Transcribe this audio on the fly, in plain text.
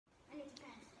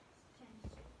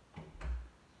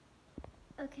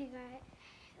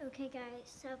Okay guys,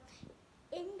 so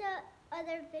in the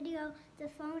other video the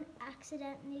phone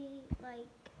accidentally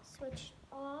switched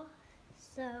off,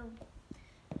 so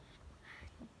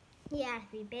yeah,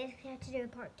 we basically had to do a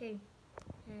part 2.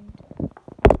 And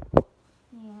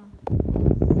yeah,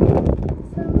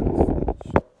 phone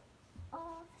switched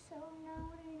off, so now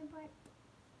we're doing a part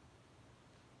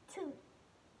 2.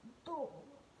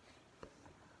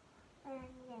 And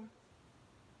yeah.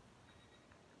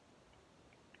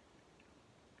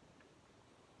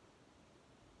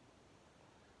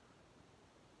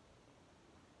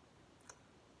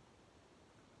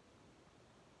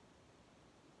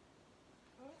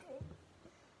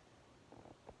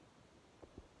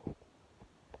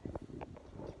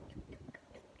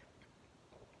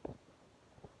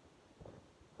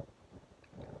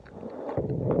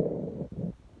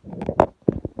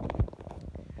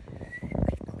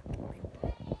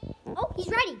 Oh, he's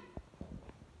ready.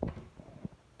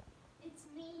 It's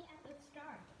me at the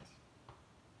start.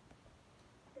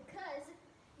 Because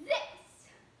this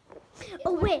is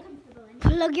Oh what wait, I'm comfortable in.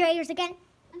 plug your ears again.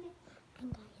 Okay.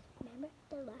 And guys, remember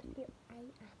the last year I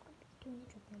was doing a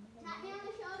trip. Tap me on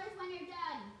the shoulders when you're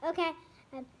done. Okay,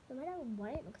 no matter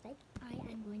what it looks like, I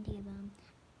am going to give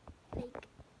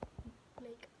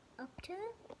up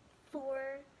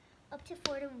to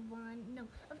 4 to 1, no,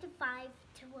 up to 5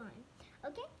 to 1.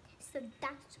 Okay, so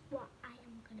that's what I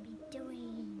am gonna be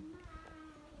doing.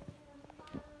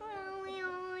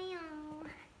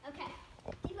 Okay.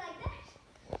 Do you like that?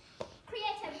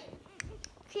 Creativity.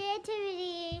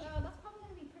 Creativity. Oh, that's probably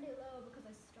going to be pretty low because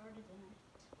I started in it.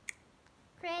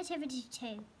 Creativity 2.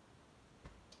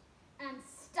 And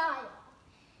style.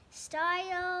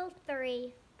 Style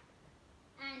 3.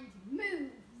 And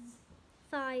moves.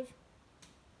 5. This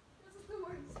is the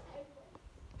worst ever.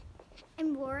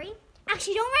 And worry.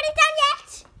 Actually, don't write it down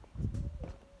yet.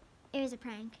 It was a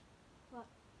prank. What?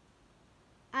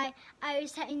 I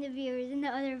was telling the viewers in the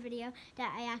other video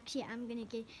that I actually am going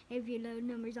to give you low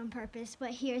numbers on purpose,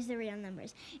 but here's the real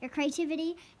numbers. Your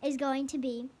creativity is going to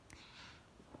be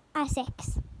a 6. Yeah,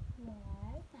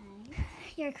 thanks.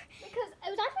 Your, Because it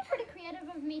was actually pretty creative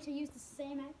of me to use the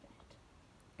same outfit.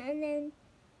 and then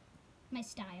My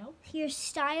style. your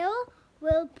style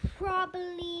will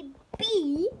probably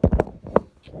be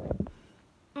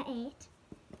a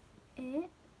 8.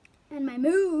 And my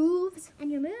moves.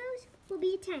 And your moves will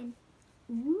be 10.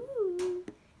 Ooh.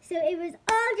 So it was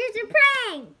all just a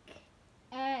prank.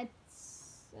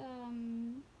 It's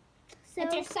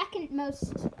your second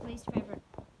most least favorite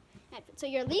outfit. So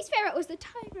your least favorite was the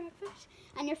tiger outfit,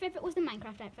 and your favorite was the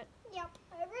Minecraft outfit. Yep,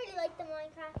 I really like the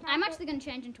Minecraft. I'm actually going to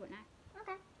change into it now.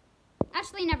 Okay.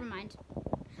 Actually, never mind.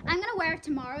 I'm going to wear it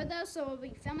tomorrow, though, so we'll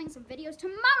be filming some videos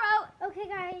tomorrow. Okay,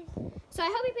 guys. So I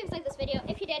hope you people liked this video.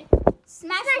 If you did,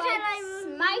 smash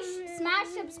like,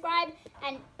 subscribe,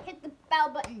 and hit the bell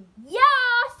button.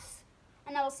 Yes!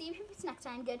 And I will see you people next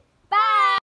time. Good.